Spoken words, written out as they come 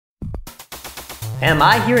Am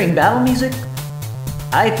I hearing battle music?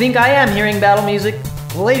 I think I am hearing battle music.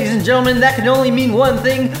 Ladies and gentlemen, that can only mean one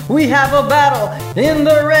thing. We have a battle. In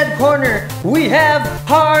the red corner, we have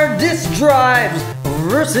hard disk drives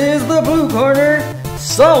versus the blue corner,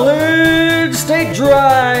 solid state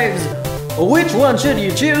drives. Which one should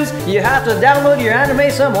you choose? You have to download your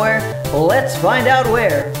anime somewhere. Let's find out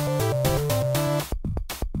where.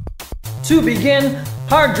 To begin,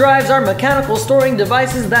 hard drives are mechanical storing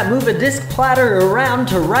devices that move a disk platter around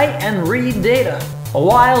to write and read data,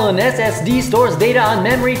 while an SSD stores data on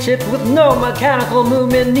memory chips with no mechanical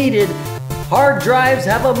movement needed. Hard drives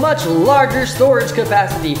have a much larger storage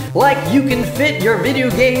capacity, like you can fit your video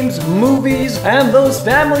games, movies, and those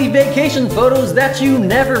family vacation photos that you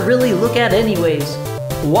never really look at anyways.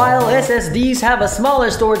 While SSDs have a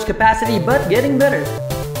smaller storage capacity, but getting better.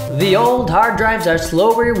 The old hard drives are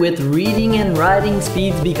slower with reading and writing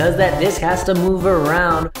speeds because that disk has to move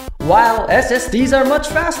around, while SSDs are much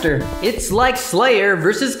faster. It's like Slayer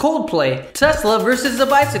versus Coldplay, Tesla versus a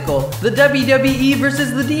bicycle, the WWE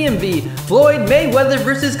versus the DMV, Floyd Mayweather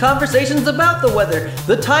versus conversations about the weather,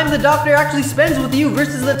 the time the doctor actually spends with you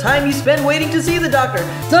versus the time you spend waiting to see the doctor.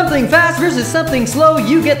 Something fast versus something slow,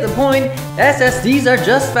 you get the point. SSDs are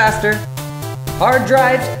just faster. Hard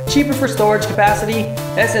drives, cheaper for storage capacity.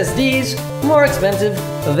 SSDs, more expensive.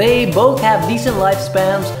 They both have decent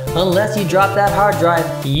lifespans. Unless you drop that hard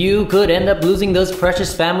drive, you could end up losing those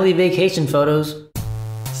precious family vacation photos.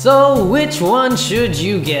 So which one should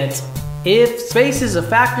you get? If space is a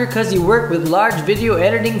factor because you work with large video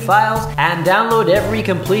editing files and download every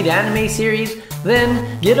complete anime series,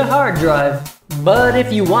 then get a hard drive. But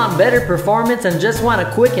if you want better performance and just want a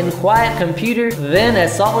quick and quiet computer, then a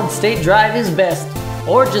solid state drive is best.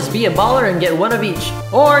 Or just be a baller and get one of each.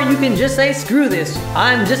 Or you can just say, screw this,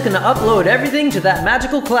 I'm just gonna upload everything to that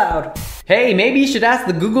magical cloud. Hey, maybe you should ask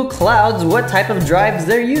the Google Clouds what type of drives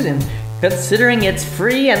they're using. Considering it's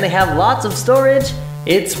free and they have lots of storage,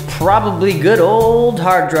 it's probably good old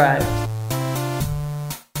hard drive.